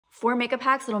4 makeup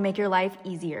hacks that'll make your life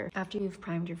easier. After you've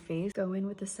primed your face, go in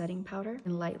with the setting powder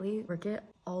and lightly work it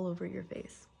all over your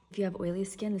face. If you have oily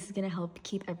skin, this is gonna help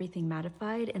keep everything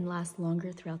mattified and last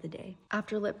longer throughout the day.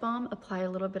 After lip balm, apply a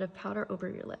little bit of powder over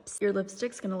your lips. Your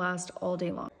lipstick's gonna last all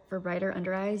day long. For brighter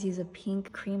under eyes, use a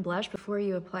pink cream blush before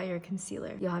you apply your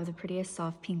concealer. You'll have the prettiest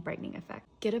soft pink brightening effect.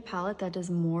 Get a palette that does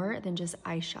more than just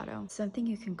eyeshadow. Something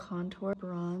you can contour,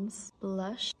 bronze,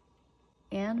 blush,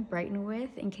 and brighten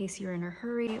with in case you're in a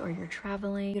hurry or you're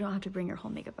traveling. You don't have to bring your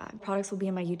whole makeup bag. Products will be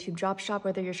in my YouTube drop shop,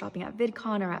 whether you're shopping at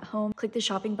VidCon or at home. Click the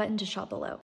shopping button to shop below.